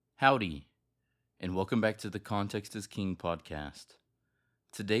Howdy, and welcome back to the Context is King podcast.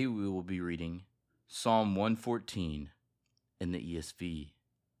 Today we will be reading Psalm 114 in the ESV.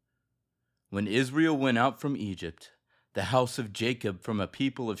 When Israel went out from Egypt, the house of Jacob from a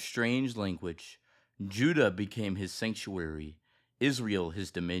people of strange language, Judah became his sanctuary, Israel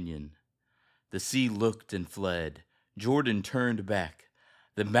his dominion. The sea looked and fled, Jordan turned back,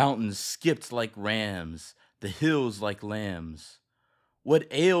 the mountains skipped like rams, the hills like lambs. What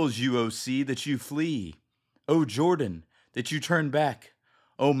ails you, O sea, that you flee? O Jordan, that you turn back?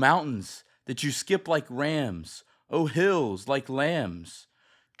 O mountains, that you skip like rams? O hills, like lambs?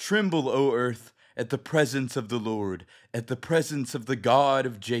 Tremble, O earth, at the presence of the Lord, at the presence of the God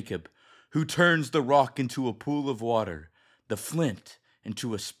of Jacob, who turns the rock into a pool of water, the flint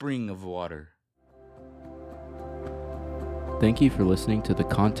into a spring of water. Thank you for listening to the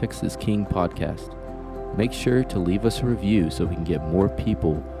Context is King podcast. Make sure to leave us a review so we can get more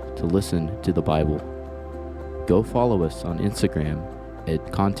people to listen to the Bible. Go follow us on Instagram at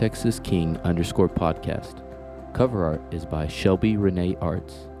contextisking_podcast. Cover art is by Shelby Renee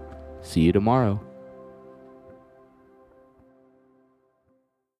Arts. See you tomorrow.